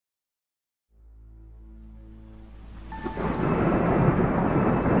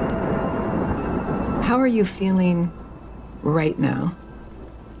How are you feeling right now?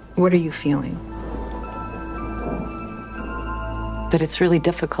 What are you feeling? That it's really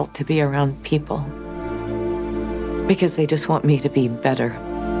difficult to be around people because they just want me to be better.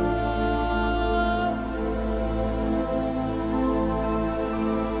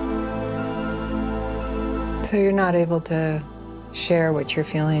 So you're not able to share what you're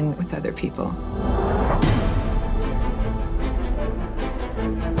feeling with other people?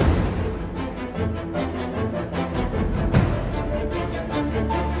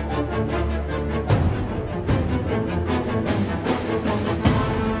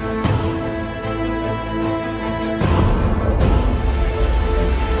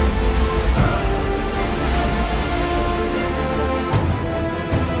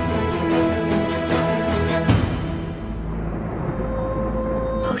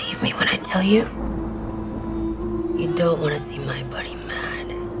 Believe me when I tell you, you don't want to see my buddy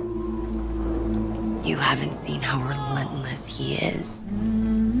mad. You haven't seen how relentless he is.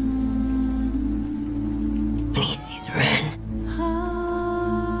 When he sees Ren,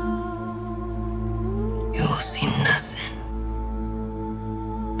 you will see nothing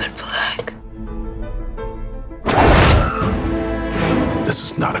but black. This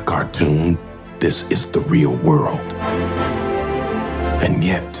is not a cartoon. This is the real world. And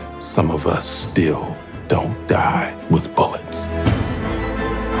yet, some of us still don't die with bullets.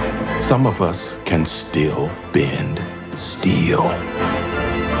 Some of us can still bend steel.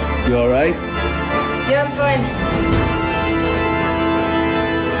 You all right? Yeah, I'm fine.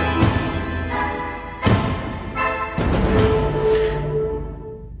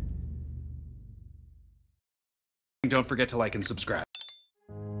 Don't forget to like and subscribe.